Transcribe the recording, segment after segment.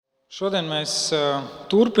Šodien mēs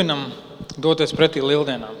turpinam doties pretī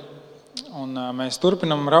Lieldienām. Un mēs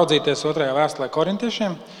turpinam raudzīties 2. vēstulē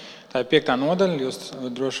Korintiešiem. Tā ir 5. nodaļa, jūs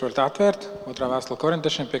droši varat atvērt. 2. vēstule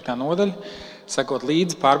Korintiešiem, 5. nodaļa. Sekot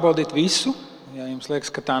līdzi, pārbaudīt visu. Ja jums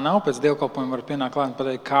liekas, ka tā nav, pēc dievkalpojuma var pienākt klāt un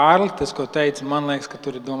pateikt, Kārli, tas, ko teici, man liekas, ka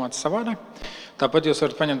tur ir domāts savādāk. Tāpat jūs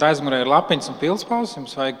varat paņemt aizmugurē ar lapiņas un pilspausi,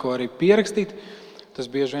 jums vajag ko arī pierakstīt. Tas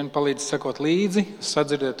bieži vien palīdz sekot līdzi,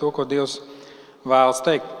 sadzirdēt to, ko Dievs vēlas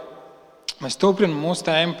teikt. Mēs turpinām mūsu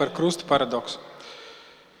tēmu par krusta paradoksu.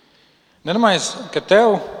 Nedomājies, ka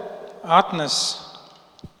tev atnes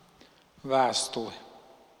vēstuli,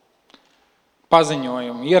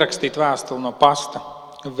 paziņojumu, ierakstīt vēstuli no pasta,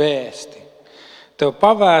 vēsti. Tev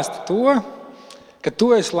pavēsta to, ka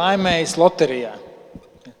tu esi laimējis loterijā.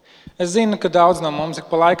 Es zinu, ka daudz no mums ik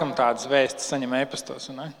pa laikam tādas vēstis saņem e-pastos.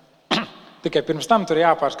 Tikai pirms tam tur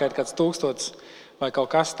jāpārskaita kāds 1000 vai kaut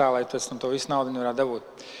kas tā, lai tas to visu naudu varētu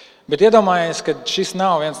dabūt. Bet iedomājies, ka šis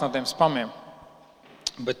nav viens no tiem spamiem.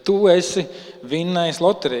 Bet tu esi vinnējis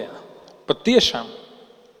loterijā. Pat tiešām.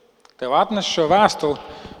 Tev atnes šo vēstuli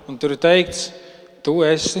un tur ir teikts, tu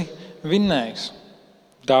esi vinnējis.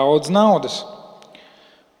 Daudz naudas.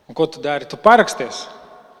 Un ko tu dari? Tu paraksties,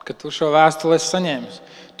 ka tu šo vēstuli esi saņēmis.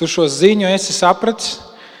 Tu šo ziņu esi sapratis,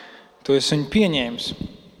 tu esi viņu pieņēmis.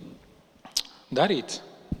 Darīts.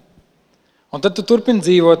 Un tad tu turpini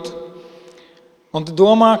dzīvot. Un tu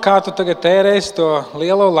domā, kā tu tagad tērēsi to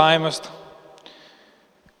lielo laimestu.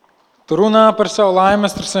 Tu runā par savu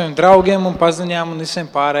laimestu ar saviem draugiem un paziņām un visiem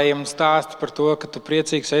pārējiem un stāsti par to, ka tu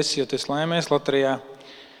priecīgs esi, jo tu esi laimējis loterijā.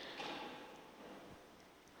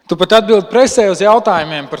 Tu pat atbildi presē uz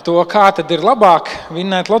jautājumiem par to, kā tad ir labāk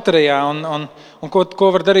vinnēt loterijā un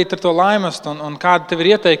ko var darīt ar to laimestu un kādi tev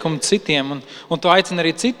ir ieteikumi citiem. Un tu aicini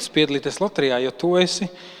arī citus piedalīties loterijā, jo tu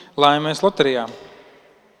esi laimējis loterijā.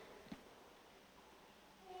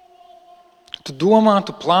 Tu domā,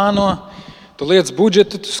 tu plāno, tu liec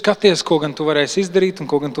budžetu, tu skaties, ko gan tu varēsi izdarīt un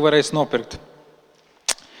ko gan tu varēsi nopirkt.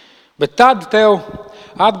 Bet tad tev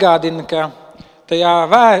atgādina, ka tajā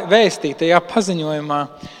vēstī, tajā paziņojumā,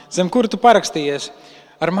 zem kuru tu parakstījies,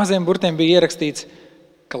 ar maziem burtiem bija ierakstīts,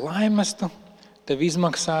 ka laimestu tev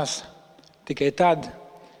izmaksās tikai tad,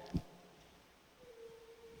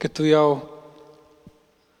 ka tu jau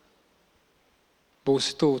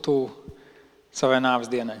būsi tuvu savai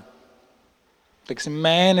nāves dienai. Teiksim,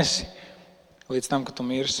 mēnesi līdz tam, ka tu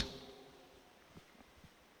mirsi.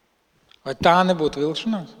 Vai tā nebūtu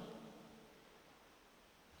vilkšanās?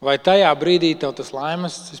 Vai tajā brīdī tev tas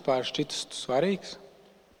laimests vispār šķitas svarīgs?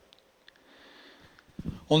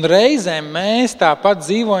 Un reizēm mēs tāpat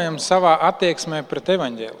dzīvojam savā attieksmē pret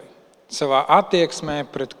evaņģēliju, savā attieksmē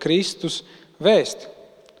pret Kristus vēsti.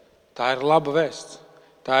 Tā ir laba vēsts,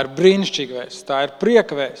 tā ir brīnišķīga vēsts, tā ir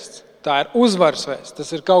prieka vēsts, tā ir uzvaras vēsts,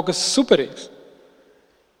 tas ir kaut kas superīgs.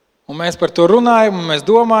 Un mēs par to runājam, mēs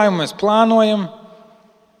domājam, mēs plānojam.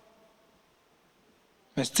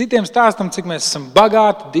 Mēs citiem stāstam, cik mēs esam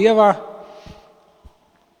bagāti Dievā.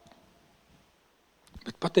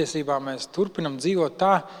 Bet patiesībā mēs turpinam dzīvot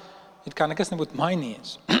tā, it kā nekas nebūtu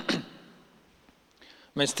mainījies.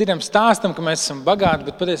 Mēs citiem stāstam, ka mēs esam bagāti,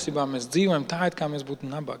 bet patiesībā mēs dzīvojam tā, it kā mēs būtu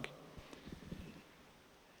nabagi.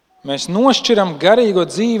 Mēs nošķiram garīgo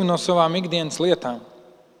dzīvi no savām ikdienas lietām.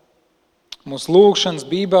 Mūsu lūgšanas,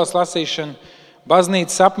 bībeles lasīšana,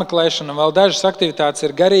 baznīcas apmeklēšana un vēl dažas aktivitātes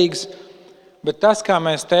ir garīgas, bet tas, kā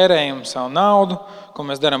mēs tērējam savu naudu, ko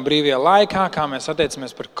mēs darām brīvajā laikā, kā mēs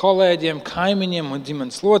attiecamies par kolēģiem, kaimiņiem un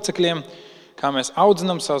ģimenes locekļiem, kā mēs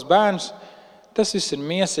audzinām savus bērnus, tas viss ir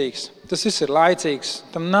miesīgs, tas viss ir laicīgs,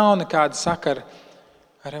 tam nav nekāda sakara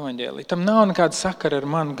ar evaņģēliju, tam nav nekāda sakara ar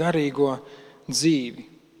manu garīgo dzīvi.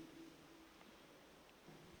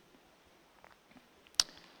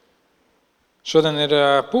 Šodien ir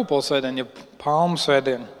pūpolsvētdiena, ja palmu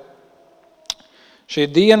svētdiena. Šī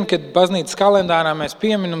ir diena, kad baznīcas kalendārā mēs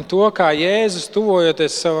pieminam to, kā Jēzus,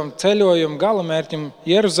 tuvojoties savam ceļojumu galamērķim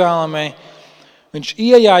Jeruzālēmē, viņš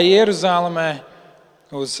iejāja Jeruzālēmē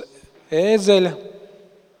uz ēzeļa,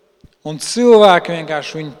 un cilvēki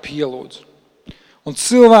vienkārši viņu pielūdz. Un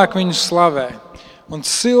cilvēki viņu slavē. Un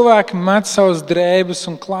cilvēki met savus drēbes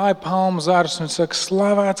un klāja palmu zarus un saka,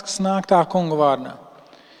 slavēts, kas nāk tā kunga vārdā.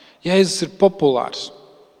 Jēzus ir populārs.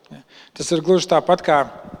 Tas ir gluži tāpat, kā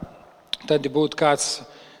tad, ja būtu kāds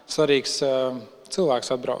svarīgs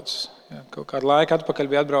cilvēks atbraucis. Kaut kādu laiku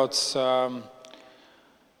atpakaļ bija atbraucis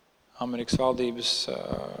Amerikas valdības,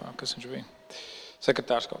 kas viņš bija,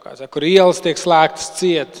 sekretārs kaut kāds, kur ielas tiek slēgtas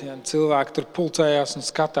ciet, cilvēki tur pulcējās un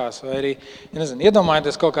skatās. Vai arī,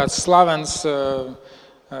 iedomājieties kaut kāds slavens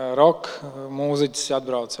roka mūziķis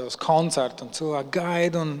atbrauc uz koncertu, un cilvēki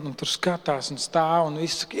gaida, un tur skatās un stāv, un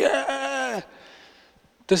viss saka, yeah!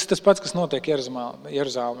 Tas ir tas pats, kas notiek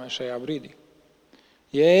Jeruzālēmē šajā brīdī.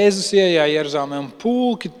 Jēzus iejā Jeruzālēmē, un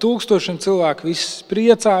pulki, tūkstošiem cilvēku, viss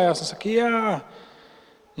priecājās un saka, jā,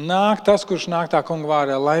 nāk tas, kurš nāk tā kunga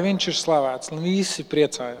vārdā, lai viņš ir slavēts, lai visi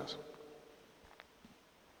priecājās.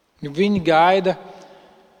 Viņi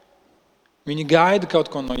gaida kaut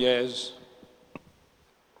ko no Jēzus.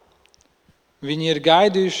 Viņi ir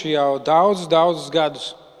gaidījuši jau daudzus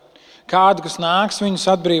gadus. Kādu, kas nāks viņus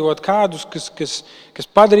atbrīvot, kādus, kas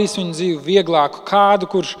padarīs viņu dzīvi vieglāku, kādu,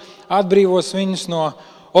 kurš atbrīvos viņus no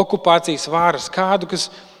okupācijas varas, kādu,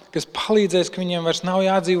 kas palīdzēs, ka viņiem vairs nav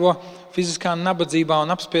jādzīvo fiziskā nabadzībā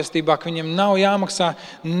un apspiestībā, ka viņiem nav jāmaksā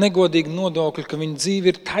negodīgi nodokļi, ka viņu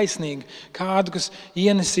dzīve ir taisnīga, kādu, kas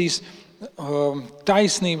ienesīs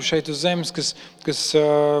taisnību šeit uz zemes, kas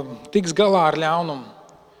tiks galā ar ļaunumu.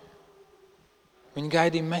 Viņi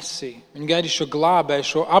gaidīja Mesiju, viņi gaidīja šo glābēju,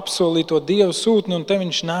 šo apsolīto Dievu sūtni, un te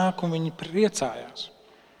viņš nāk, un viņi priecājās.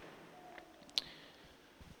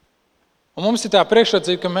 Un mums ir tā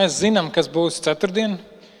priekšrocība, ka mēs zinām, kas būs ceturtdien,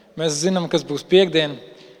 mēs zinām, kas būs piektdien,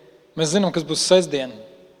 mēs zinām, kas būs sestdien,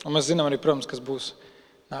 un mēs zinām arī, protams, kas būs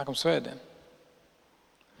nākamā svētdien.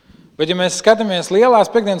 Bet ja mēs skatāmies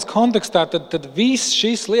lielās piektdienas kontekstā, tad viss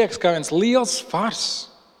šis liekas kā viens liels fars.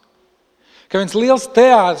 Kā viens liels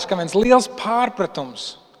teātris, kā viens liels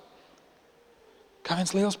pārpratums, kā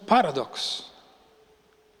viens liels paradoks.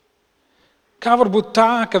 Kā var būt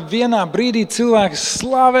tā, ka vienā brīdī cilvēki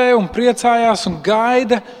slavē un priecājās un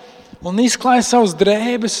gaida un izklāja savas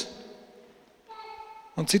drēbes,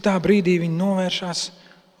 un citā brīdī viņi novēršās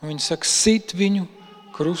un viņi saka, sit viņu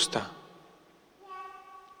krustā.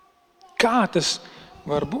 Kā tas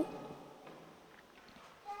var būt?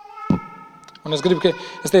 Un es gribu, ka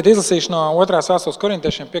es izlasīšu no 2. vēstules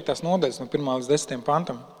korintiešiem 5. nodaļas, no 1. līdz 10.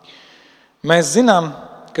 pantam. Mēs zinām,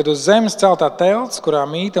 kad uz zemes celtā telts, kurā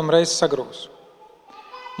mītam reiz sagrūs.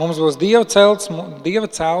 Mums būs Dieva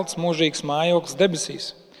celts mūžīgs mājoklis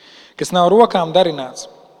debesīs, kas nav rokām darināts.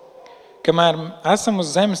 Kamēr esam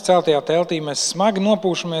uz zemes celtajā teltī, mēs smagi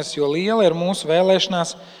nopūšamies, jo liela ir mūsu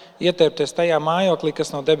vēlēšanās ietērpties tajā mājoklī,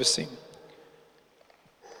 kas no debesīm.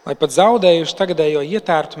 Lai pat zaudējuši tagadējo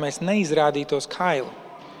ietērptu, mēs neizrādītos kaili.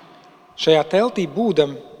 Šajā teltī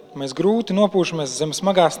būdam, mēs grūti nopūšamies zem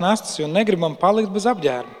smagās nastas, jo negribam palikt bez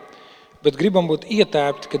apģērba, bet gribam būt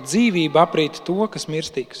ietērpti, ka dzīvība aprīt to, kas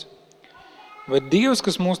mirstīgs. Bet Dievs,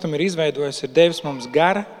 kas mūs tam ir izveidojis, ir devis mums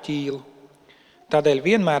gara ķīlu. Tādēļ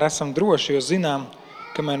vienmēr esam droši, jo zinām,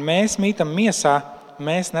 kamēr mēs mītam miesā,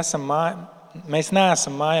 mēs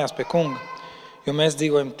neesam mājās pie kunga, jo mēs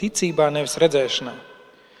dzīvojam ticībā, nevis redzēšanā.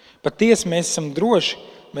 Patiesi mēs esam droši,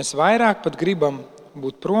 mēs vairāk pat gribam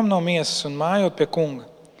būt prom no miesas un mājot pie kunga.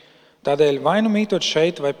 Tādēļ vai nu mītot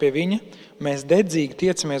šeit vai pie viņa, mēs dedzīgi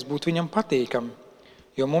tiecamies būt viņam patīkami,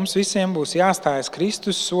 jo mums visiem būs jāstājas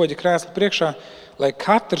Kristus soļa krēsla priekšā, lai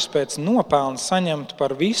katrs pēc nopelna saņemtu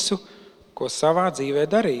par visu, ko savā dzīvē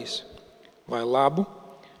darījis, vai labu,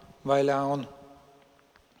 vai ļaunu.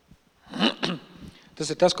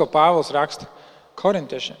 Tas ir tas, ko Pāvils raksta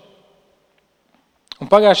korintiešiem. Un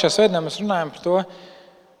pagājušajā svētdienā mēs runājam par to,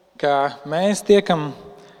 ka mēs tiekam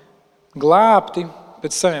glābti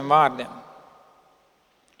pēc saviem vārdiem.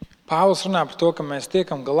 Pāvils runā par to, ka mēs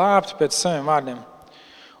tiekam glābti pēc saviem vārdiem.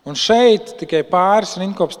 Un šeit tikai pāris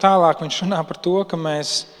rindkops tālāk viņš runā par to, ka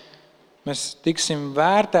mēs tiksim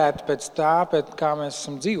vērtēti pēc tā, pēc kā mēs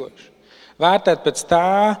esam dzīvojuši. Vērtēti pēc tā,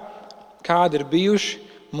 kādi ir bijuši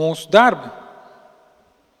mūsu darbi.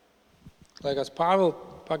 Lai kāds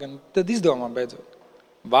Pāvils tad izdomā beidzot.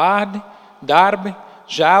 Vārdi, darbi,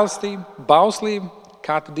 žēlastība, bauslība,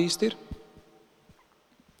 kā tad īsti ir?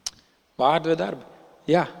 Vārdi vai darbi?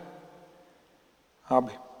 Jā,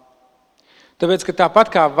 abi. Tāpēc, ka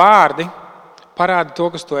tāpat kā vārdi parāda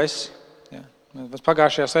to, kas tu esi. Jā. Mēs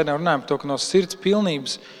pagājušajā sēdē runājam par to, ka no sirds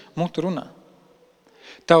pilnības mutu runā.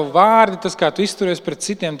 Tavu vārdi, tas, kā tu izturies pret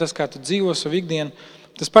citiem, tas, kā tu dzīvo savu ikdienu,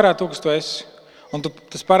 tas parāda to, kas tu esi. Un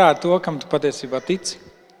tas parāda to, kam tu patiesībā tici.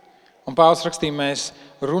 Un Pāvils rakstīja, mēs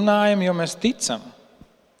runājam, jo mēs ticam.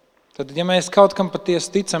 Tad, ja mēs kaut kam patiesi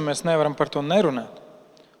ticam, mēs nevaram par to nerunāt.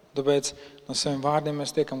 Tāpēc no saviem vārdiem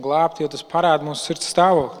mēs tiekam glābti, jo tas parāda mūsu sirds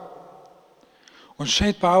stāvokli. Un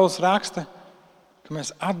šeit Pāvils raksta, ka mēs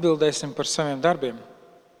atbildēsim par saviem darbiem.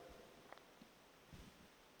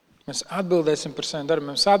 Mēs atbildēsim par saviem darbiem.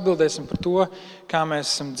 Mēs atbildēsim par to, kā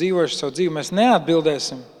mēs esam dzīvojuši savu dzīvi. Mēs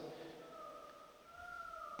neatbildēsim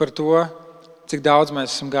par to, cik daudz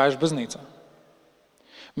mēs esam gājuši baznīcā.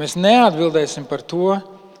 Mēs neatbildēsim par to,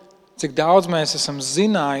 cik daudz mēs esam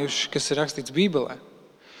zinājuši, kas ir rakstīts Bībelē.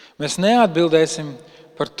 Mēs neatbildēsim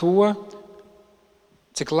par to,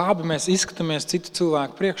 cik labi mēs izskatāmies citu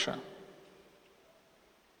cilvēku priekšā.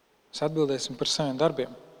 Mēs atbildēsim par saviem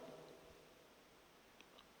darbiem.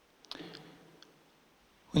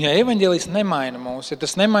 Un ja evaņģēlijs nemaina mūs, ja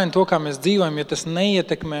tas nemaina to, kā mēs dzīvojam, ja tas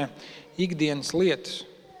neietekmē ikdienas lietas,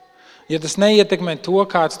 ja tas neietekmē to,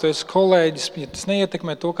 kāds tu esi kolēģis, ja tas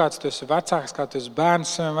neietekmē to, kāds tu esi vecāks, kā tu esi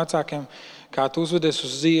bērns saviem vecākiem, kā tu uzvedies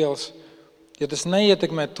uz ielas, ja tas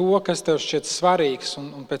neietekmē to, kas tev šķiet svarīgs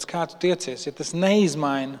un pēc kā tu tiecies, ja tas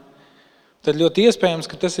neizmaina, tad ļoti iespējams,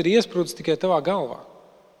 ka tas ir iesprūdis tikai tavā galvā.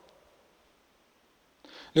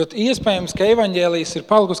 Ļoti iespējams, ka evaņģēlijs ir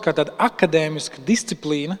palikusi kā tāda akadēmiska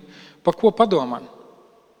disciplīna, par ko padomāt.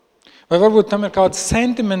 Vai varbūt tam ir kāda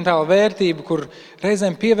sentimentāla vērtība, kur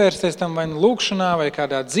reizēm pievērsties tam vai lūkšanā, vai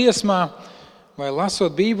kādā dziesmā, vai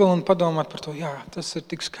lasot Bībeli un padomāt par to, jā, tas ir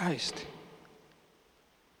tik skaisti.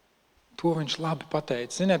 To viņš labi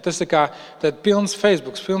pateica. Ziniet, tas ir kā pilns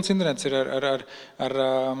Facebooks, pilns internets ir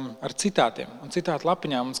ar citātiem un citātu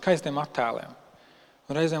lapiņām un skaistiem attēliem.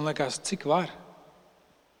 Un reizēm liekas, cik var.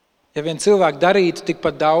 Ja vien cilvēki darītu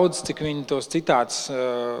tikpat daudz, cik viņi tos citātus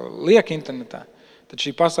liek internetā, tad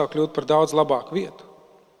šī pasaule kļūtu par daudz labāku vietu.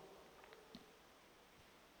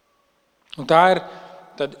 Un tā ir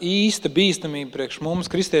tāda īsta bīstamība priekš mums,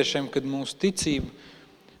 kristiešiem, kad mūsu ticība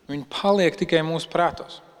viņa paliek tikai mūsu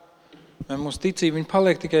prātos. Vai mūsu ticība viņa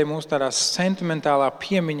paliek tikai mūsu tādā sentimentālā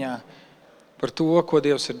piemiņā par to, ko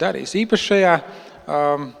Dievs ir darījis. Īpaši šajā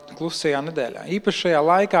klusajā nedēļā, īpaši šajā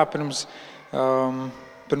laikā pirms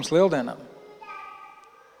lieldienām.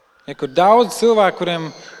 Ja, kur daudz cilvēku, kuriem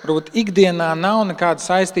varbūt ikdienā nav nekāda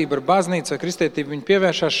saistība ar baznīcu vai kristietību, viņi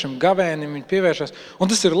pievēršās šim gavēnim, viņi pievēršās,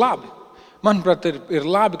 un tas ir labi. Manuprāt, ir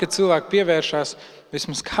labi, ka cilvēki pievēršās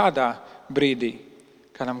vismaz kādā brīdī,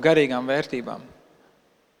 kādām garīgām vērtībām.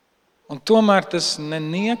 Un tomēr tas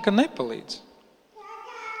nenieka nepalīdz.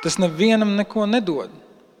 Tas nevienam neko nedod.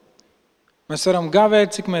 Mēs varam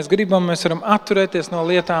gavēt, cik mēs gribam, mēs varam atturēties no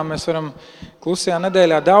lietām, mēs varam klusajā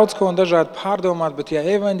nedēļā daudz ko un dažādi pārdomāt, bet ja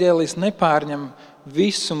evaņģēlijs nepārņem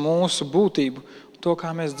visu mūsu būtību, to,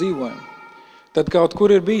 kā mēs dzīvojam, tad kaut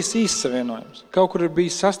kur ir bijis izsavienojums, kaut kur ir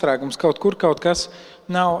bijis sastrēgums, kaut kur kaut kas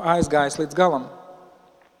nav aizgājis līdz galam.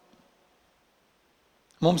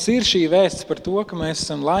 Mums ir šī vēsts par to, ka mēs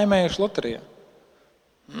esam laimējuši loterijā.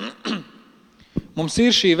 Mums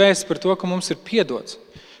ir šī vēsts par to, ka mums ir piedots,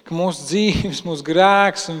 ka mūsu dzīves, mūsu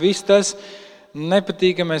grēks un viss tas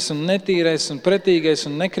nepatīkamais un netīrais un pretīgais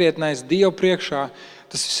un nekrietnais Dievu priekšā,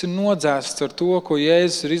 tas viss ir nodzēsts ar to, ko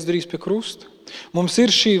Jēzus ir izdarījis pie krusta. Mums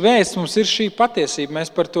ir šī vēsts, mums ir šī patiesība,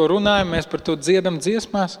 mēs par to runājam, mēs par to dziedam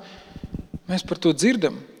dziesmās, mēs par to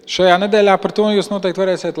dzirdam. Šajā nedēļā par to jūs noteikti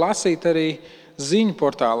varēsiet lasīt arī ziņu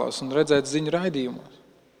portālos un redzēt ziņu raidījumos.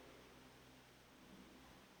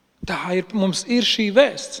 Mums ir šī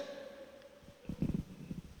vēsts.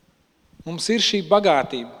 Mums ir šī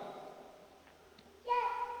bagātība.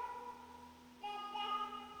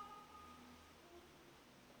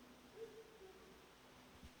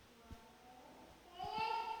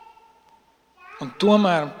 Un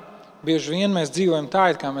tomēr bieži vien mēs dzīvojam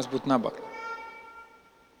tā, it kā mēs būtu nabagi.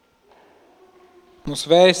 Mūsu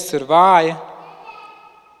vēsts ir vāja.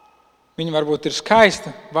 Viņa varbūt ir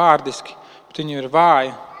skaista vārdiski, bet viņa ir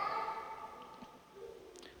vāja.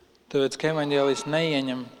 Tāpēc, ka evaņģēlijs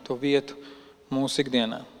neieņem to vietu mūsu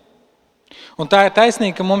ikdienā. Un tā ir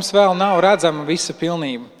taisnība, ka mums vēl nav redzama visa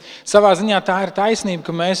pilnība. Savā ziņā tā ir taisnība,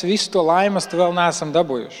 ka mēs visu to laimastu vēl neesam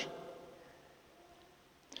dabūjuši.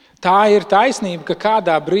 Tā ir taisnība, ka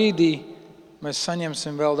kādā brīdī mēs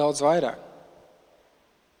saņemsim vēl daudz vairāk.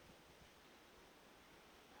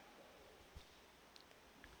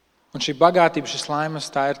 Un šī bagātība, šis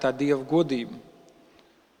laimasts, tā ir tā Dieva godība,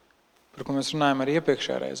 par ko mēs runājam arī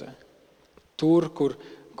iepriekšējā reizē. Tur,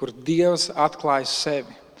 kur Dievs atklājas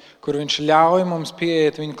sevi, kur viņš ļauj mums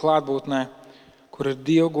pieiet viņa klātbūtnē, kur ir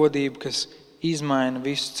Dieva godība, kas izmaina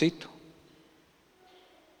visu citu.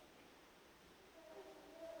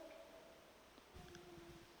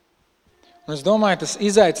 Un es domāju, tas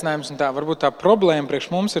izaicinājums un varbūt tā problēma priekš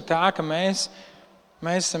mums ir tā, ka mēs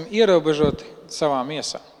esam ierobežoti savā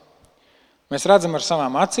miesā. Mēs redzam ar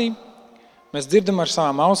savām acīm, mēs dzirdam ar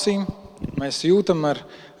savām ausīm, mēs jūtam ar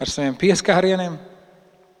saviem pieskārieniem,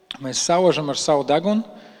 mēs saužam ar savu degunu.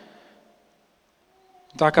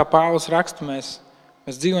 Tā kā Pāvils raksta, mēs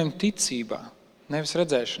dzīvojam ticībā, nevis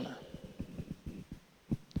redzēšanā.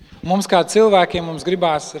 Mums kā cilvēkiem mums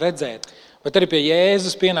gribās redzēt, bet arī pie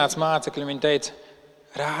Jēzus pienāca mācekļi, viņi teica,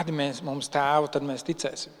 rādi mums tēvu, tad mēs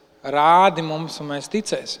ticēsim. Rādi mums un mēs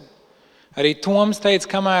ticēsim. Arī Toms teica,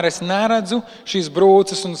 kamēr es neredzu šīs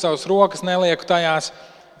brūces un savas rokas nelieku tajās,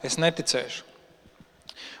 es neticēšu.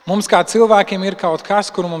 Mums kā cilvēkiem ir kaut kas,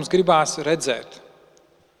 kuru mums gribās redzēt.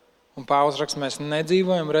 Un Pāvils raksta, mēs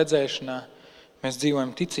nedzīvojam redzēšanā, mēs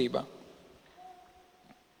dzīvojam ticībā.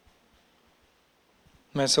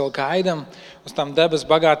 Mēs vēl gaidām uz tām debes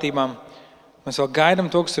bagātībām, mēs vēl gaidām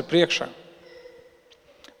to, kas ir priekšā.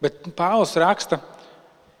 Bet Pāvils raksta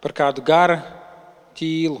par kādu gara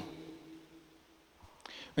ķīlu.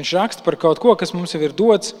 Viņš raksta par kaut ko, kas mums jau ir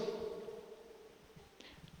dots,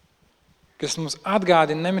 kas mums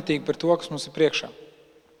atgādina nemitīgi par to, kas mums ir priekšā.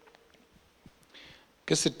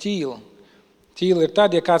 Kas ir ķīla? Ķīla ir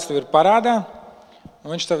tad, ja kāds tev ir parādā,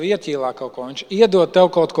 un viņš tev ieķīlā kaut ko. Viņš iedod tev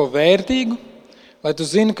kaut ko vērtīgu, lai tu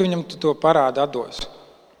zini, ka viņam tu to parādu atdos.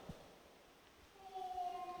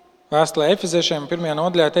 Vēstulē Efeziešiem 1.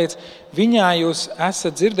 nodaļā teica, viņā jūs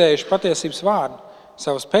esat dzirdējuši patiesības vārdu,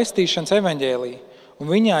 savas pestīšanas evaņģēliju, un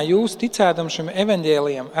viņā jūs, ticēdam šim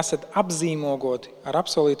evaņģēlijam, esat apzīmogoti ar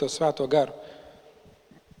apsolīto svēto garu,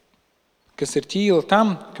 kas ir ķīla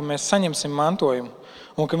tam, ka mēs saņemsim mantojumu,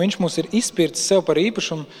 un ka viņš mūs ir izpircis sev par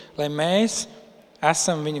īpašumu, lai mēs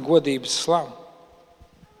esam viņa godības slavu.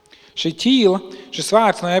 Šī ķīla, šis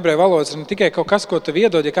vārds no ebreju valodas ir ne tikai kaut kas, ko tev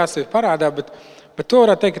iedod, ja kāds tev parādā, bet to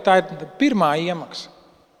varētu teikt, ka tā ir pirmā iemaksa.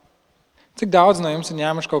 Cik daudz no jums ir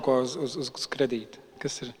ņēmuši kaut ko uz kredīti,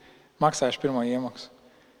 kas ir maksājuši pirmo iemaksu?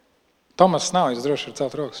 Tomas nav, jūs droši varat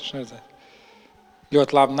celt rokas, viņš neredzēt.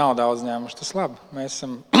 Ļoti labi, nav daudz ņēmuši, tas labi. Mēs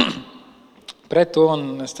esam pret to,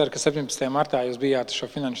 un es ceru, ka 17. martā jūs bijāt šo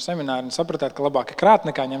finanšu semināru un sapratāt, ka labāk ir krāt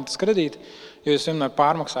nekā ņemt uz kredīti, jo jūs vienmēr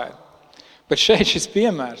pārmaksājat. Bet šeit šis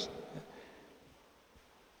piemērs,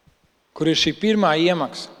 kur ir šī pirmā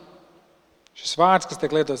iemaksa, šis vārds, kas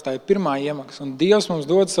tiek lietots, tā ir pirmā iemaksa, un Dievs mums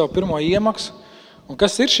dod savu pirmo iemaksu, un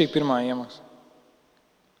kas ir šī pirmā iemaksa?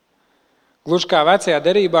 Gluži kā vecajā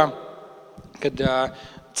derībā, kad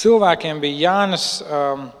cilvēkiem bija jānes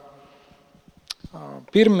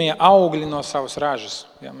pirmie augļi no savas ražas.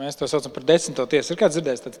 Ja, mēs to saucam par 10. tiesu. Ir kāds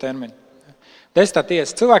dzirdējis tāds termini? 10.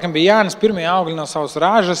 tiesa. Cilvēkiem bija jānes pirmie augļi no savas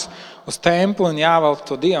ražas uz templi un jāvelk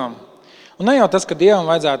to Dievam. Un ne jau tas, ka Dievam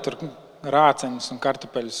vajadzētu tur rāceņus un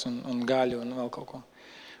kartupeļus un gaļu un vēl kaut ko.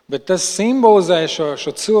 Bet tas simbolizē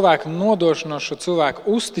šo cilvēku nodošanos, šo cilvēku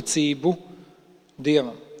uzticību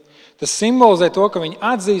Dievam. Tas simbolizē to, ka viņi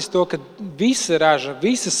atzīst to, ka visa raža,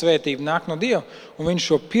 visa svētība nāk no Dieva, un viņš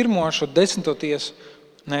šo pirmo, šo 10. tiesu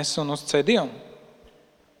nes un uzticē Dievam.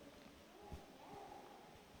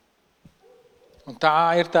 Un tā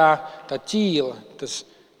ir tā ķīla,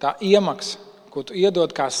 tā iemaksa, ko tu iedod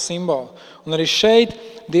kā simbolu. Un arī šeit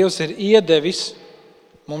Dievs ir iedevis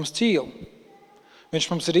mums ķīlu. Viņš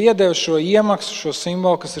mums ir iedevis šo iemaksu, šo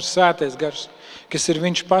simbolu, kas ir svētais gars, kas ir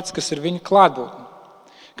viņš pats, kas ir viņa klātbūtne.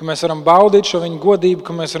 Ka mēs varam baudīt šo viņa godību,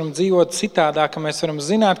 ka mēs varam dzīvot citādāk, ka mēs varam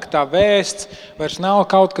zināt, ka tā vēsts vairs nav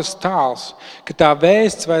kaut kas tāls, ka tā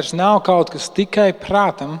vēsts vairs nav kaut kas tikai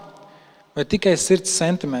prātam vai tikai sirds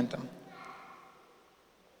sentimentam,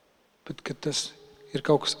 bet ka tas ir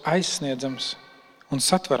kaut kas aizsniedzams un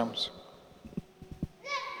satverams.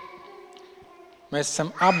 Mēs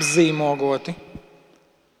esam apzīmogoti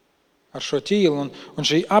ar šo ķīlu, un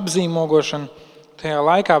šī apzīmogošana tajā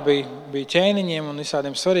laikā bija ķēniņiem un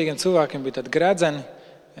visādiem svarīgiem cilvēkiem bija tādi gredzeni,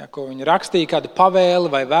 ja, ko viņi rakstīja, kādu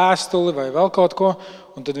pavēli vai vēstuli vai vēl kaut ko,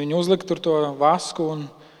 un tad viņi uzlika tur to vasku un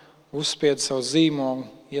uzspieda savu zīmogu,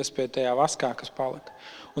 iespieda tajā vaskā, kas palika.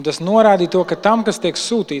 Un tas norādīja to, ka tam, kas tiek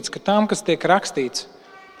sūtīts, ka tam, kas tiek rakstīts,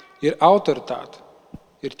 ir autoritāte,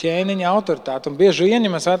 ir ķēniņa autoritāte. Un bieži vien,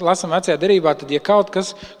 ja mēs lasām vecajā derībā, tad, ja kaut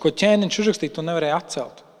kas, ko ķēniņš uzrakstīja, to nevarēja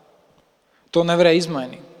atcelt. To nevarēja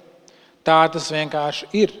izmainīt. Tā tas vienkārši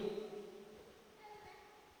ir.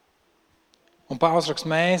 Un Pāvils raksta,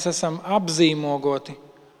 mēs esam apzīmogoti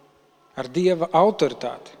ar Dieva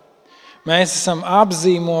autoritāti. Mēs esam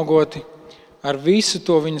apzīmogoti ar visu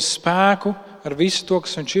to viņa spēku, ar visu to,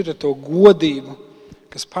 kas viņš ir, ar to godību,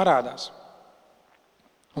 kas parādās.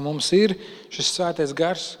 Un mums ir šis svētais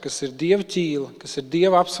gars, kas ir Dieva ķīla, kas ir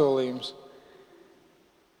Dieva apsolījums.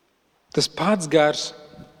 Tas pats gars,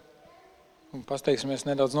 un pasteigsimies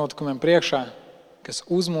nedaudz notikumiem priekšā, kas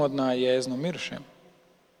uzmodināja Jēzu no mirušiem.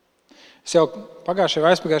 Es jau pagājušajā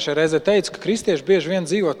vai aizpagājušajā reizē teicu, ka kristieši bieži vien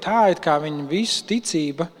dzīvo tā, it kā viņu visu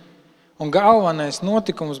ticība un galvenais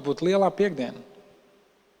notikums būtu lielā piekdiena.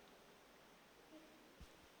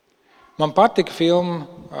 Man patika filma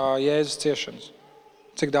Jēzus ciešanas.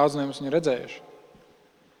 Cik daudz no jums viņu redzējuši?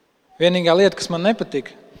 Vienīgā lieta, kas man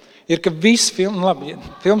nepatika, ir, ka viss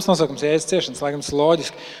filmas nosaukums Jēzus ciešanas, laikam tas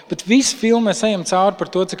loģiski, bet viss filma mēs ejam cauri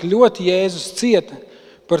par to, cik ļoti Jēzus cieta,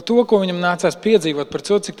 par to, ko viņam nācās piedzīvot, par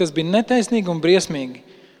to, cik tas bija netaisnīgi un briesmīgi.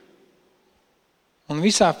 Un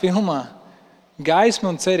visā filmā gaisma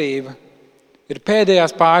un cerība ir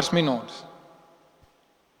pēdējās pāris minūtes.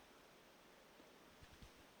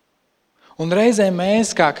 Un reizē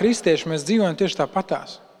mēs, kā kristieši, mēs dzīvojam tieši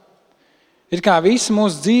tāpatās. It kā visa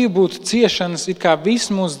mūsu dzīve būtu ciešanas, it kā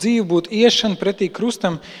visa mūsu dzīve būtu iešana pretī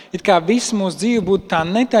krustam, it kā visa mūsu dzīve būtu tā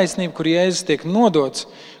netaisnība, kur Jēzus tiek nodots,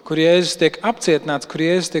 kur Jēzus tiek apcietināts, kur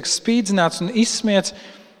Jēzus tiek spīdzināts un izsmiets.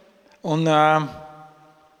 Un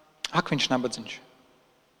viņš nabadzīgs.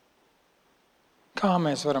 Kā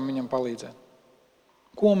mēs varam viņam palīdzēt?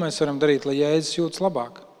 Ko mēs varam darīt, lai Jēzus jūtas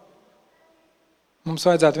labāk? Mums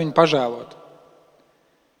vajadzētu viņu pažēlot.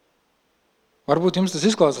 Varbūt jums tas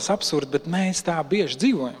izklausās absurdi, bet mēs tā bieži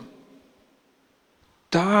dzīvojam.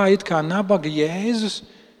 Tā it kā nabaga Jēzus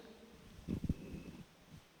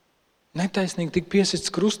netaisnīgi tik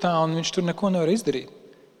piesists krustā un viņš tur neko nevar izdarīt.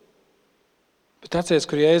 Bet atceries,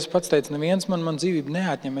 kur Jēzus pats teica, neviens man dzīvību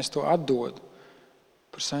neatņem, es to atdodu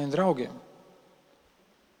par saviem draugiem.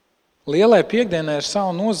 Lielai piekdienai ir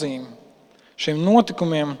sava nozīme. Šiem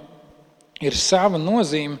notikumiem ir sava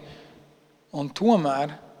nozīme, un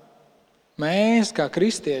tomēr mēs, kā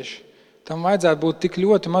kristieši, tam vajadzētu būt tik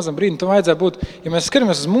ļoti mazam brīdim. Tam vajadzētu būt, ja mēs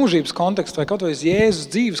skatāmies uz mūžības kontekstu vai kaut vai uz Jēzus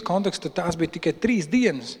dzīves kontekstu, tad tās bija tikai 3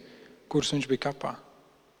 dienas, kuras viņš bija kapā.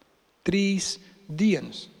 3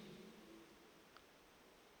 dienas.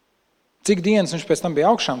 Cik dienas viņš pēc tam bija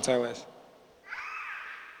augšām cēlēs?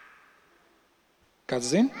 Kāds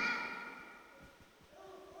zina?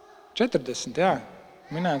 40, jā.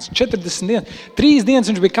 Minēts 40 dienas. 3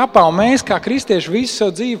 dienas viņš bija kapā, un mēs, kā kristieši, visu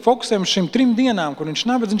savu dzīvi fokusējam uz šīm 3 dienām, kur viņš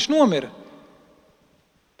nabadz, viņš nomira.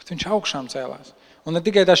 Bet viņš augšām cēlās. Un ne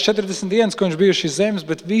tikai tās 40 dienas, ko viņš bija uz šīs zemes,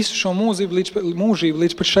 bet visu šo mūžību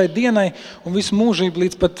līdz pat šai dienai un visu mūžību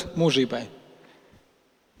līdz pat mūžībai.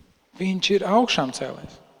 Viņš ir augšām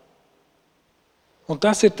cēlējis. Un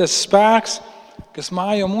tas ir tas spēks, kas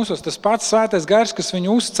mājo mūsos, tas pats svētais gars, kas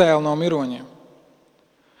viņu uzcēla no miroņiem.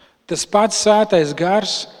 Tas pats svētais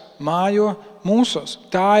gars mājo mūsos.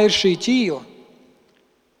 Tā ir šī ķīla.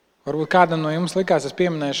 Varbūt kādam no jums likās, es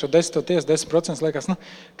pieminēju šo 10%, liekas,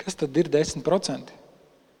 kas tad ir 10%?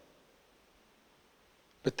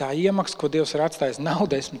 Bet tā iemaksa, ko Dievs ir atstājis, nav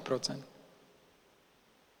 10%.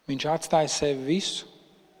 Viņš atstāja sevi visu.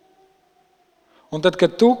 Un tad,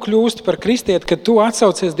 kad tu kļūsti par kristieti, kad tu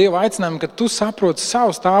atsaucies Dieva aicinājumu, kad tu saproti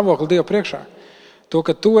savu stāvokli Dieva priekšā, to,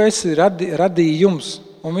 ka tu esi radījums,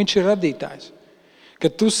 un viņš ir radītājs.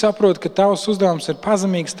 Kad tu saproti, ka tavs uzdevums ir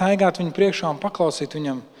pazemīgi staigāt viņu priekšā un paklausīt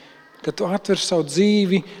viņam, kad tu atver savu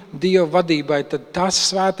dzīvi Dieva vadībai, tad tas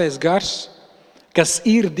svētais gars, kas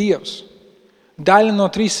ir Dievs, daļa no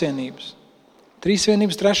trīsvienības.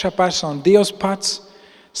 Trīsvienības trešā persona, Dievs pats,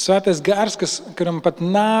 svētais gars, kuram pat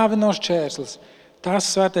nāve nav šķērslis, tas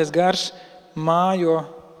svētais gars mājo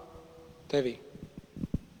tevī.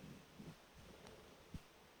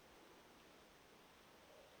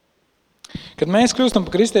 Kad mēs kļūstam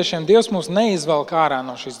par kristiešiem, Dievs mūs neizvelk ārā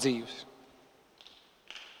no šīs dzīves.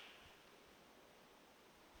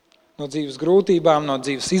 No dzīves grūtībām, no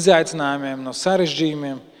dzīves izaicinājumiem, no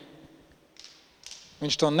sarežģījumiem.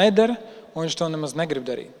 Viņš to nedara, un viņš to nemaz negrib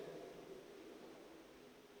darīt.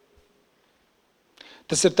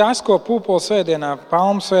 Tas ir tas, ko Pūpoles svētdienā,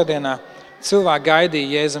 Palmu svētdienā cilvēki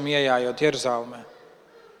gaidīja Jēzum iejājot Jeruzalemē.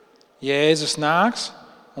 Jēzus nāks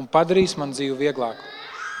un padarīs man dzīvi vieglāku.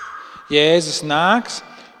 Jēzus nāks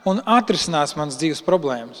un atrisinās manas dzīves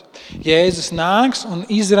problēmas. Jēzus nāks un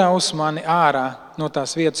izraus mani ārā no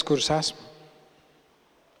tās vietas, kuras esmu.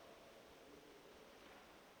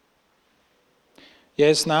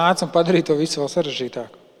 Jēzus nāca un padarīja to visu vēl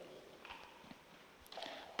sarežģītāku.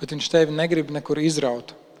 Bet viņš tevi negrib nekur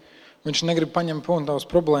izraut. Viņš negrib paņemt prom tavas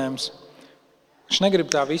problēmas. Viņš negrib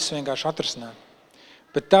tā visu vienkārši atrisināt.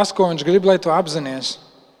 Bet tas, ko viņš grib, lai tu apzinies,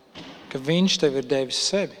 ka viņš tev ir devis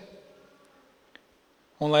sevi.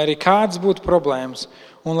 Un lai arī kāds būtu problēmas,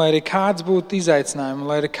 un lai arī kāds būtu izaicinājumi, un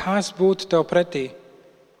lai arī kāds būtu tev pretī,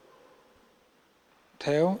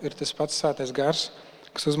 tev ir tas pats svētais gars,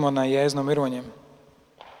 kas uzmodināja Jēzu no miroņiem.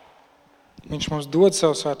 Viņš mums dod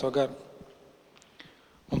savu svēto garu.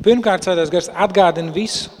 Un pirmkārt, svētais gars atgādina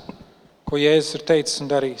visu, ko Jēzus ir teicis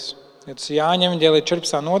un darījis. Ja tas ir Jāņa evaņģēlija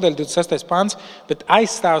 14. nodaļa, 26. pants, bet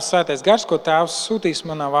aizstāv svētais gars, ko Tēvs sūtīs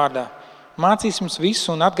manā vārdā. Mācīs mums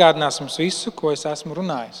visu un atgādinās mums visu, ko es esmu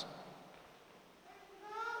runājis.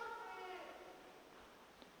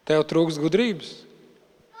 Tev trūkst gudrības?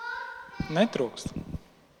 Netrūkst.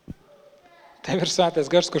 Tev ir svētais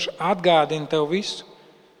gars, kurš atgādina tev visu,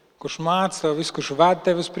 kurš māca tev visu, kurš ved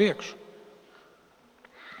tev uz priekšu.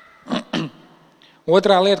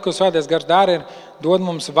 Otrā lieta, ko svētais gars dara, ir dod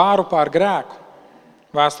mums vāru pār grēku.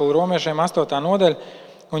 Vēstule Romiešiem 8. nodaļa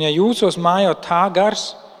Un ja jūsos mājo tā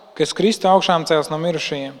gars, kas Kristu augšām cēls no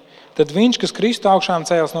mirušajiem, tad viņš, kas Kristu augšām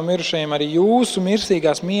cēls no mirušajiem, arī jūsu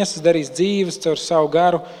mirstīgās miesas darīs dzīves caur savu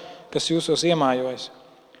garu, kas jūsos iemājojas.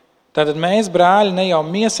 Tātad mēs, brāļi, ne jau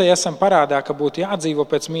miesai esam parādā, ka būtu jādzīvo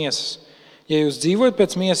pēc miesas. Ja jūs dzīvojat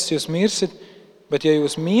pēc miesas, jūs mirsit, bet ja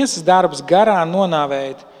jūs miesas darbus garā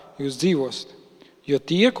nonāvējat, jūs dzīvosit. Jo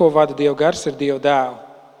tie, ko vada Dieva gars, ir Dieva dēli.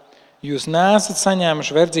 Jūs neesat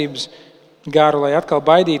saņēmuši verdzības garu, lai atkal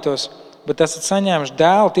baidītos, bet esat saņēmuši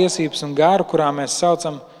dēla tiesības un garu, kurā mēs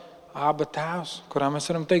saucam Aba tēvs, kurā mēs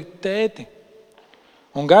varam teikt tēti.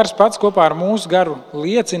 Un gars pats kopā ar mūsu garu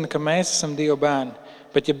liecina, ka mēs esam Dieva bērni.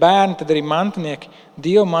 Bet ja bērni, tad arī mantinieki,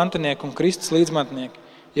 Dieva mantinieki un Kristus līdzmantinieki.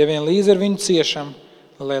 Ja vien līdz ar viņu ciešam,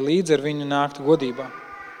 lai līdz ar viņu nāktu godībā.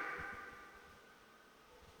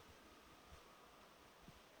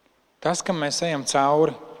 Tas, kam mēs ejam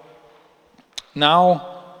cauri, nav,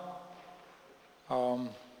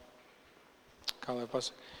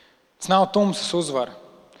 tas nav tumsas uzvara.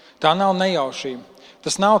 Tā nav nejaušība.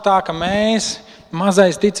 Tas nav tā, ka mēs,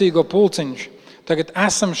 mazais ticīgo pulciņš, tagad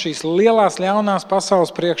esam šīs lielās ļaunās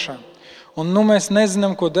pasaules priekšā. Un mēs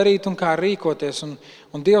nezinām, ko darīt un kā rīkoties.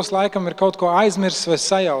 Un Dievs laikam ir kaut ko aizmirsis vai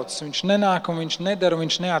sajaucis. Viņš nenāk un viņš nedara un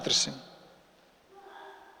viņš neatrisina.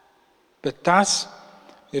 Bet tas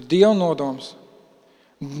ir Dieva nodoms,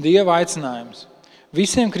 Dieva aicinājums.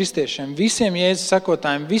 Visiem kristiešiem, visiem Jēzus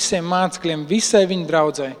sekotājiem, visiem mācekļiem, visai viņa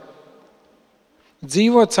draudzei.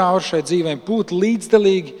 Dzīvot cauri šai dzīvē, būt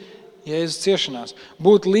līdzdalīgi Jēzus ciešanās,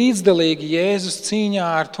 būt līdzdalīgi Jēzus cīņā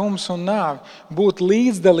ar tumsu un nāvi, būt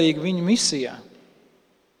līdzdalīgi viņa misijā.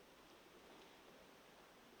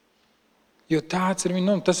 Jo tāds ir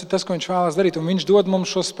viņa, tas ir tas, ko viņš vēlas darīt, un viņš dod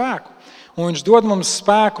mums šo spēku. Un viņš dod mums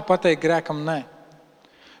spēku pateikt grēkam nē.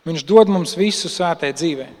 Viņš dod mums visu svētai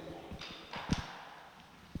dzīvē.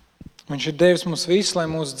 Viņš ir devis mums visu, lai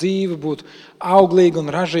mūsu dzīve būtu auglīga un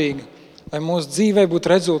ražīga, lai mūsu dzīvē būtu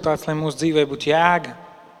rezultāts, lai mūsu dzīvē būtu jēga.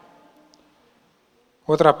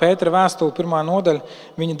 2. Pētera vēstule, 1. nodaļa,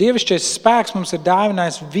 viņa dievišķais spēks mums ir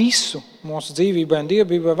dāvinājis visu mūsu dzīvībai un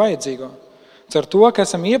dievbībai vajadzīgo. Caur to, ka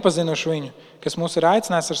esam iepazinuši viņu, kas mūs ir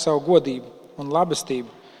aicinājis ar savu godību un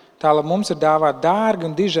labestību, tā, lai mums ir dāvāt dārgi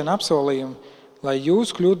un diženi apsolījumi, lai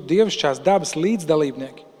jūs kļūtu dievišķās dabas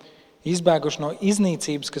līdzdalībnieki, izbēguši no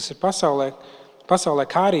iznīcības, kas ir pasaulē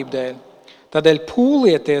kārību dēļ. Tādēļ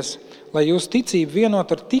pūlieties, lai jūs ticību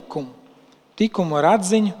vienot ar tikumu, tikumu ar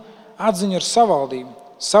atziņu, atziņu ar savaldību,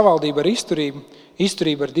 savaldību ar izturību,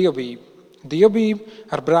 izturību ar dievbijību, dievbijību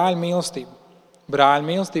ar brāļu mīlestību, brāļu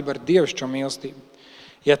mīlestību ar dievišķo mīlestību.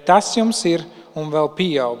 Ja tas jums ir un vēl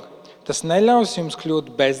pieaug, tas neļaus jums kļūt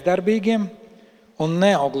bezdarbīgiem un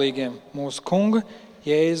neauglīgiem mūsu Kunga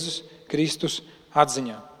Jēzus Kristus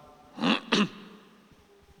atziņā.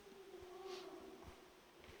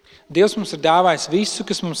 Dievs mums ir dāvājis visu,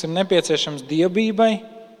 kas mums ir nepieciešams dievbijībai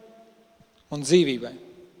un dzīvībai.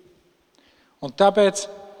 Un tāpēc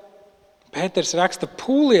Pēters raksta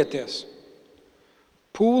pūlieties.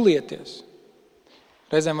 Pūlieties.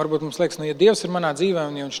 Reizēm varbūt mums liekas, ja Dievs ir manā dzīvē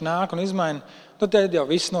un ja viņš nāk un izmaina, tad jau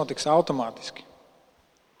viss notiks automātiski.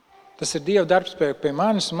 Tas ir Dieva darbs pie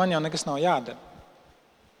manis un man jau nekas nav jādara.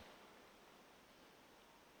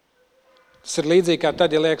 Tas ir līdzīgi kā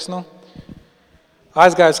tad, ja liekas,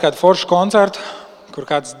 aizgāju uz kādu foršu koncertu, kur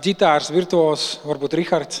kāds ģitāras virtuos, varbūt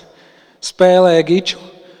Rihards, spēlēja giču,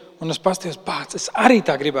 un es pastījos, es arī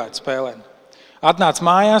tā gribētu spēlēt. Atnācu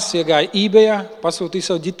mājās, iegāju eBayā, pasūtīju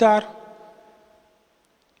savu ģitāru,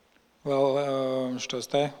 vēl šos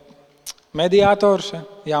te mediātorus,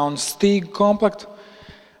 jaunu stīgu komplektu.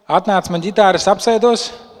 Atnāca man ģitāras, apsēdos,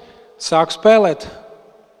 sāku spēlēt.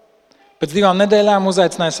 Pēc 2 nedēļām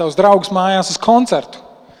uzaicināju savus draugus mājās uz koncertu.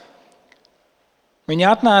 Viņi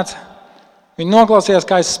atnāca, viņi noklausījās,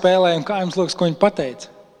 kā es spēlēju un kā jums liekas, ko viņi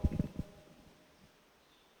pateica.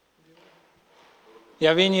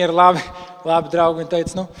 Ja viņi ir labi draugi, viņi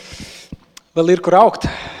teica, vēl ir kur augt.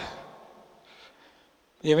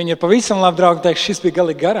 Ja viņi ir pavisam labi draugi, teiks, šis bija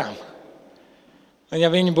galīgi garām. Un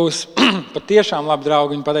ja viņi būs patiešām labi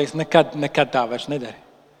draugi, viņi pateiks, nekad tā vairs nedara.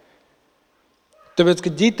 Tāpēc,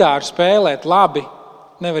 ka ģitāru spēlēt labi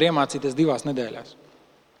nevar iemācīties 2 nedēļās.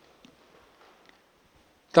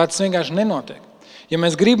 Tā tas vienkārši nenotiek. Ja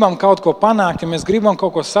mēs gribam kaut ko panākt, ja mēs gribam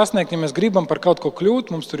kaut ko sasniegt, ja mēs gribam par kaut ko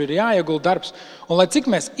kļūt, mums tur ir jāiegulda darbs. Un lai cik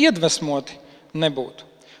mēs iedvesmoti nebūtu,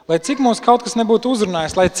 lai cik mūs kaut kas nebūtu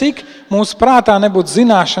uzrunājis, lai cik mūsu prātā nebūtu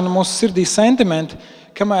zināšana, mūsu sirdī sentimenti,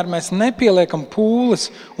 kamēr mēs nepieliekam pūles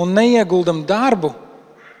un neieguldam darbu,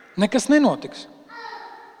 nekas nenotiks.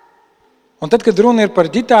 Un tad, kad runa ir par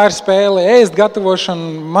ģitāru spēli, ēst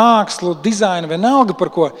gatavošanu, mākslu, dizainu, vienalga par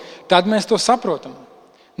ko, tad mēs to saprotam.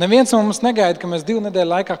 Neviens no mums negaida, ka mēs 2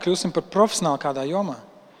 nedēļu laikā kļūsim par profesionāli kādā jomā.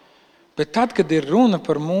 Bet tad, kad ir runa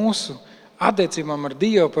par mūsu attiecībām ar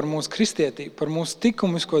Dievu, par mūsu kristietību, par mūsu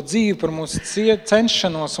likumisko dzīvi, par mūsu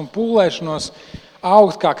cenšanos un pūlēšanos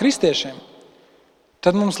augt kā kristiešiem,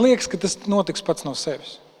 tad mums liekas, ka tas notiks pats no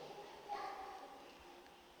sevis.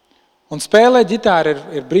 Un spēlēt ģitāru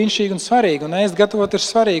ir brīnišķīgi un svarīgi, un ēst gatavot ir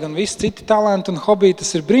svarīgi, un visi citi talanti un hobiji, tas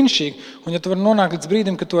ir brīnišķīgi. Un ja tu vari nonākt līdz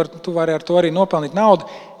brīdim, ka tu vari ar to arī nopelnīt naudu,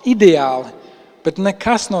 ideāli, bet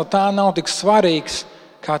nekas no tā nav tik svarīgs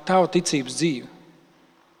kā tava ticības dzīve.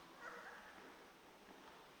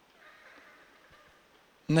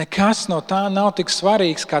 Nekas no tā nav tik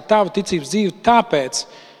svarīgs kā tava ticības dzīve, tāpēc,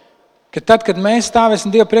 ka tad, kad mēs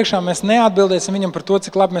stāvēsim Dievu priekšā, mēs neatbildēsim viņam par to,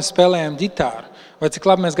 cik labi mēs spēlējam ģitāru, vai cik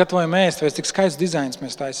labi mēs gatavojam ēst, vai cik skaists dizains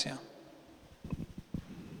mēs taisījām.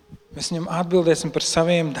 Mēs viņam atbildēsim par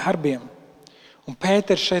saviem darbiem. Un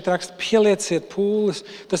Pēters šeit raksta, pielieciet pūles.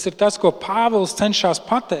 Tas ir tas, ko Pāvils cenšas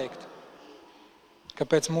pateikt. Ka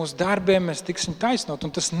pēc mūsu darbiem mēs tiksim taisnot,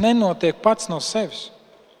 un tas nenotiek pats no sevis.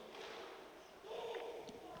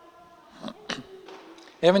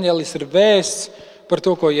 Evaņģēlijs ir vēsts par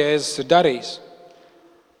to, ko Jēzus ir darījis.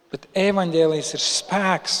 Bet evaņģēlijs ir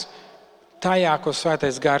spēks tajā, ko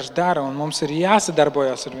Svētais Gars dara, un mums ir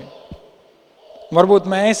jāsadarbojas ar viņu. Varbūt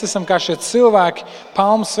mēs esam kā šie cilvēki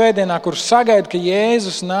Palmu svētdienā, kur sagaida, ka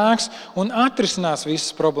Jēzus nāks un atrisinās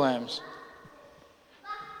visas problēmas.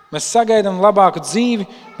 Mēs sagaidām labāku dzīvi,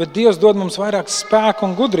 bet Dievs dod mums vairāk spēku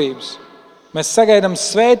un gudrības. Mēs sagaidām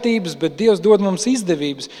svētības, bet Dievs dod mums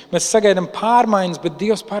izdevības. Mēs sagaidām pārmaiņas, bet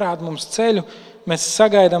Dievs parāda mums ceļu. Mēs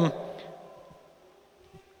sagaidām,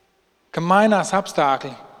 ka mainās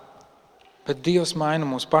apstākļi, bet Dievs maina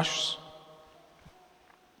mūs pašus.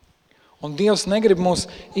 Un Dievs negrib mūs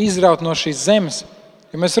izraut no šīs zemes.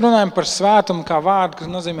 Ja mēs runājam par svētumu kā vārdu,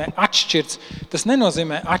 kas nozīmē atšķirts, tas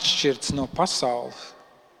nenozīmē atšķirts no pasaules.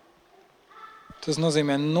 Tas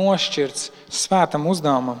nozīmē nošķirts svētam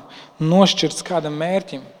uzdevumam, nošķirts kādam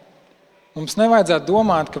mērķim. Mums nevajadzētu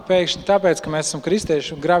domāt, ka pēkšņi tāpēc, ka mēs esam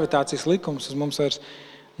kristieši, gravitācijas likums uz mums vairs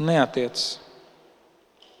neatiecas.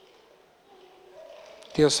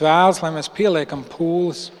 Dievs vēlas, lai mēs pieliekam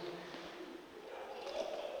pūles.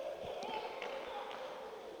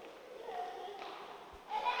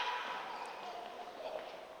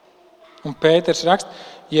 Un Pēters raksta,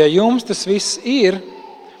 ja jums tas viss ir,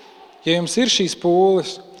 ja jums ir šīs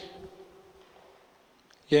pūles,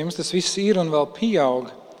 ja jums tas viss ir un vēl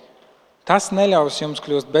pieaug, tas neļaus jums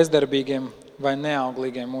kļūst bezdarbīgiem vai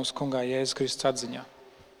neauglīgiem mūsu kungā Jēzus Kristus atziņā.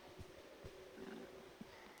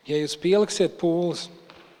 Ja jūs pieliksiet pūles,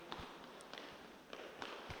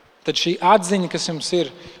 tad šī atziņa, kas jums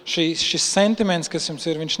ir, šis sentiments, kas jums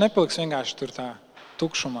ir, viņš nepaliks vienkārši tur tā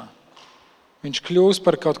tukšumā. Viņš kļūs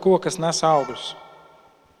par kaut ko, kas nes augļus.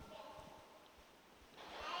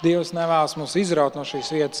 Dievs nevēlas mūs izraut no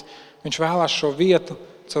šīs vietas. Viņš vēlās šo vietu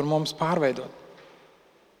caur mums pārveidot.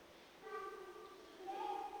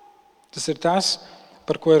 Tas ir tas,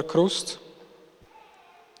 par ko ir krusts.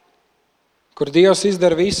 Kur Dievs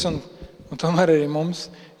izdara visu, un tomēr arī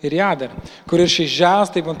mums ir jādara. Kur ir šī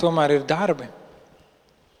žēlstība, un tomēr ir darbi.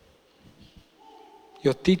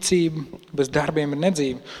 Jo ticība bez darbiem ir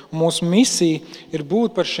nedzīva. Un mūsu misija ir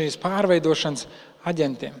būt par šīs pārveidošanas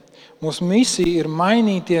aģentiem. Mūsu misija ir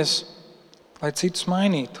mainīties, lai citus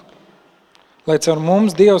mainītu. Lai caur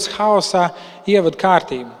mums Dievs haosā ievada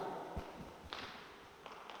kārtību.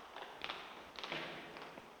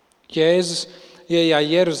 Jēzus iejā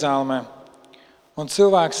Jeruzalemē, un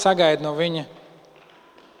cilvēks sagaida no viņa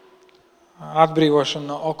atbrīvošanu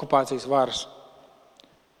no okupācijas varas.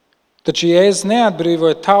 Taču Jēzus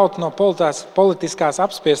neatbrīvoja tautu no politiskās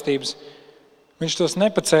apspiestības. Viņš tos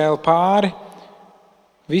nepacēla pāri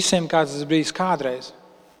visiem, kāds tas bijis kādreiz,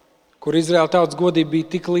 kur Izraēla tautas godība bija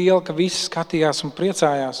tik liela, ka visi skatījās un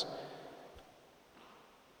priecājās.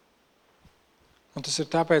 Un tas ir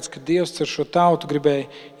tāpēc, ka Dievs ar šo tautu gribēja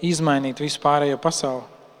izmainīt visu pārējo pasauli.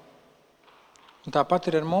 Un tāpat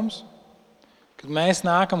ir ar mums, kad mēs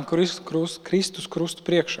nākam Kristus krustu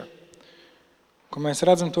priekšā. Ko mēs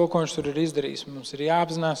redzam to, ko viņš tur ir izdarījis. Mums ir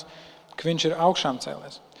jāapzinās, ka viņš ir augšām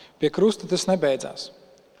cēlies. Pie krusta tas nebeidzās.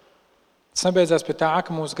 Tas nebeidzās pie tā,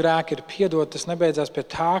 ka mūsu grēki ir piedoti. Tas nebeidzās pie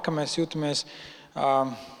tā, ka mēs jūtamies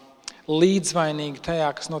līdzvainīgi tajā,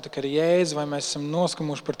 kas notika ar Jēzu, vai mēs esam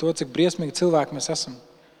noskamuši par to, cik briesmīgi cilvēki mēs esam.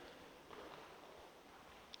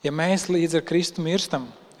 Ja mēs līdz ar Kristu mirstam,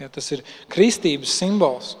 ja tas ir kristības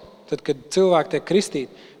simbols, tad, kad cilvēki tiek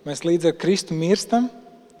kristīti, mēs līdz ar Kristu mirstam,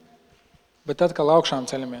 bet atkal augšām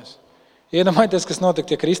ceļamies. Iedomājieties, kas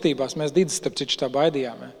notika kristībās. Mēs Dīdzes starp citu tā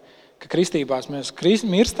baidījām, ka kristībās mēs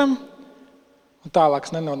mirstam Un tālāk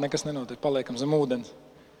nekas nenotiek, paliekam zem ūdens.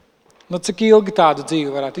 Nu, cik ilgi tādu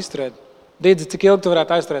dzīvi varētu izturēt? Dīdzi, cik ilgi tu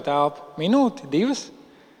varētu aizturēt elpu? Minūti, 2?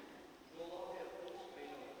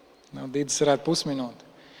 Dīdzi varētu pusminūti.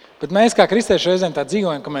 Bet mēs kā kristieši reizēm tā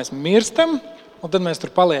dzīvojam, ka mēs mirstam, un tad mēs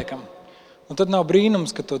tur paliekam. Un tad nav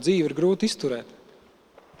brīnums, ka to dzīvi ir grūti izturēt.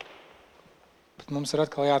 Bet mums ir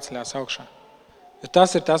atkal jāceļās augšā. Jo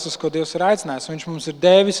tas ir tas, uz ko Dievs ir aicinājis. Viņš mums ir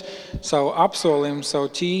devis savu apsolījumu,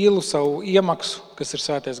 savu ķīlu, savu iemaksu, kas ir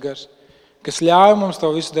Svētais Gars. Kas ļauj mums to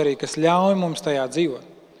visu darīt, kas ļauj mums tajā dzīvot.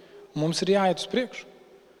 Mums ir jāiet uz priekšu.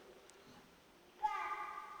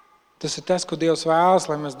 Tas ir tas, ko Dievs vēlas,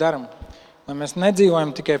 lai mēs darām. Lai mēs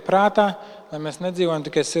nedzīvojam tikai prātā, lai mēs nedzīvojam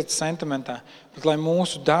tikai sirds sentimentā, bet lai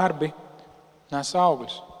mūsu darbi nes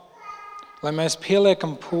augļus. Lai mēs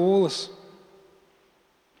pieliekam pūles,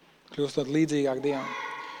 kļūstot līdzīgāk Dievam.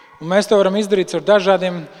 Un mēs to varam izdarīt ar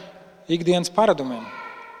dažādiem ikdienas paradumiem.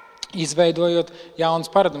 Izveidojot jaunas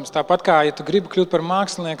paradumus. Tāpat kā, ja tu gribi kļūt par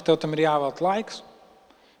mākslinieku, tev tam ir jāvelta laiks.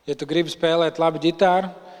 Ja tu gribi spēlēt labi ģitāru,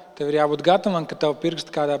 tev ir jābūt gatavam, ka tev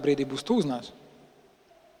pirksti kādā brīdī būs tūznās.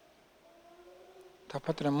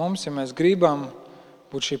 Tāpat arī mums, ja mēs gribam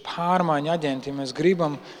būt šī pārmaiņa aģenti, ja mēs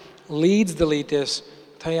gribam līdzdalīties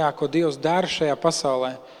tajā, ko Dievs dara šajā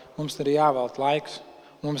pasaulē, mums ir jāvelta laiks.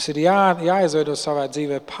 Mums ir jāizveido savā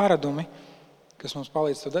dzīvē paradumi, kas mums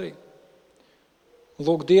palīdz to darīt.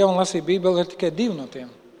 Lūgt Dievu un lasīt Bībeli ir tikai 2 no tiem.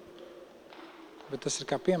 Bet tas ir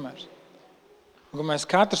kā piemērs. Un mēs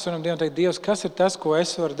katrs varam Dievam teikt, Dievs, kas ir tas, ko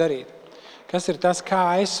es varu darīt? Kas ir tas, kā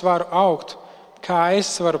es varu augt? Kā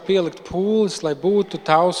es varu pielikt pūles, lai būtu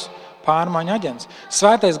tavs pārmaiņu aģents?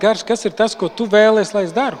 Svētais Gars, kas ir tas, ko tu vēlies, lai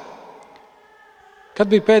es daru? Kad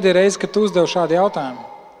bija pēdējā reize, kad tu uzdevi šādu jautājumu?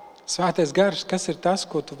 Svētais Gars, kas ir tas,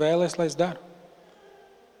 ko tu vēlies, lai es daru?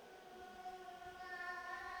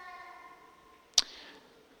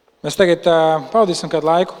 Mēs tagad pavadīsim kādu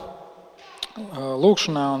laiku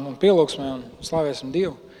lūkšanā un pielūgsmē un slavēsim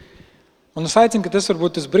Dievu. Un es aicinu, ka tas var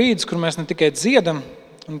būt tas brīdis, kur mēs ne tikai dziedam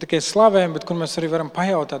un ne tikai slavējam, bet kur mēs arī varam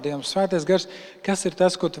pajautāt Dievam, Svētais Gars, kas ir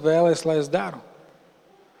tas, ko tu vēlies, lai es daru?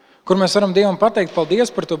 Kur mēs varam Dievam pateikt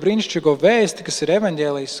paldies par to brīnišķīgo vēsti, kas ir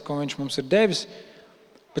evaņģēlijs, ko viņš mums ir devis,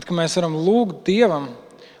 bet ka mēs varam lūgt Dievam,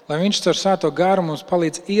 lai viņš caur Svēto Garu mums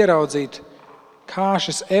palīdz ieraudzīt, kā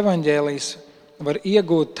šis evaņģēlijs var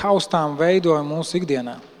iegūt taustām veidojumu mūsu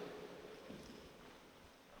ikdienā.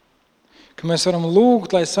 Ka mēs varam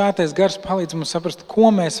lūgt, lai Svētais Gars palīdz mums saprast, ko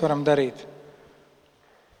mēs varam darīt,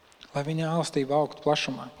 lai viņa ālstība augtu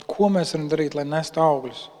plašumā. Ko mēs varam darīt, lai nestu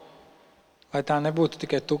augļus, lai tā nebūtu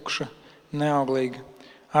tikai tukša, neauglīga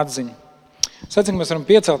atziņa. Es aicinu, ka mēs varam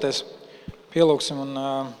piecelties, pielūgsim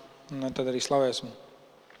un tad arī slavēsim.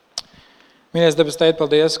 Mīļais debes Tēti,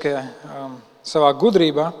 paldies, ka savā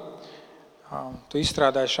gudrībā tu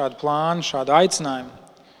izstrādāji šādu plānu, šādu aicinājumu,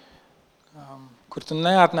 kur tu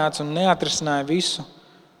neatnāc un neatrisināji visu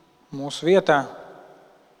mūsu vietā,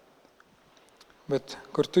 bet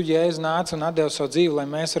kur tu, Jēzu, nāc un atdevi savu dzīvi, lai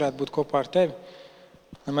mēs varētu būt kopā ar tevi,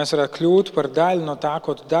 lai mēs varētu kļūt par daļu no tā,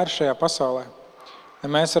 ko tu dari šajā pasaulē,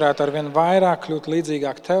 lai mēs varētu arvien vairāk kļūt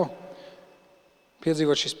līdzīgāk tev,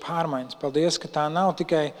 piedzīvot šīs pārmaiņas. Paldies, ka tā nav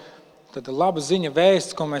tikai tāda laba ziņa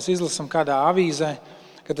vēsts, ko mēs izlasam kādā avīzē,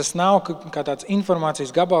 ka tas nav kā tāds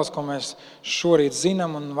informācijas gabals, ko mēs šorīt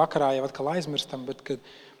zinām un vakarā jau atkal aizmirstam, bet ka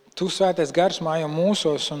tu, Svētais Gars, mājo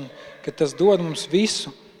mūsos un ka tas dod mums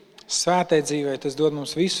visu svētai dzīvei, tas dod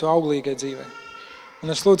mums visu auglīgai dzīvei.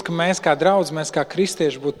 Un es lūdzu, ka mēs kā draudz, mēs kā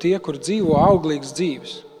kristieši būtu tie, kur dzīvo auglīgas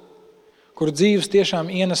dzīves, kur dzīves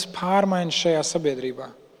tiešām ienes pārmaiņas šajā sabiedrībā,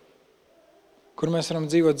 kur mēs varam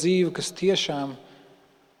dzīvot dzīvi, kas tiešām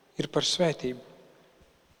ir par svētību.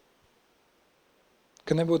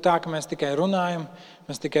 Ka nebūtu tā, ka mēs tikai runājam,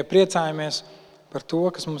 mēs tikai priecājamies par to,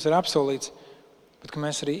 kas mums ir apsolīts, bet ka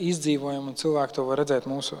mēs arī izdzīvojam un cilvēki to var redzēt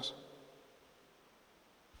mūsos.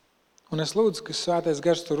 Un es lūdzu, ka Svētais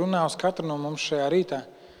Gars tu runā uz katru no mums šajā rītā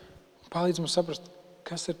un palīdz mums saprast,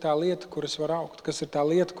 kas ir tā lieta, kur es varu augt, kas ir tā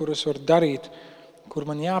lieta, kur es varu darīt, kur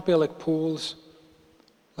man jāpieliek pūles,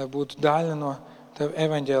 lai būtu daļa no tev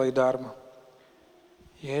evaņģēlija darba.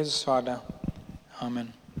 Jēzus vārdā.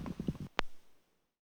 Amen.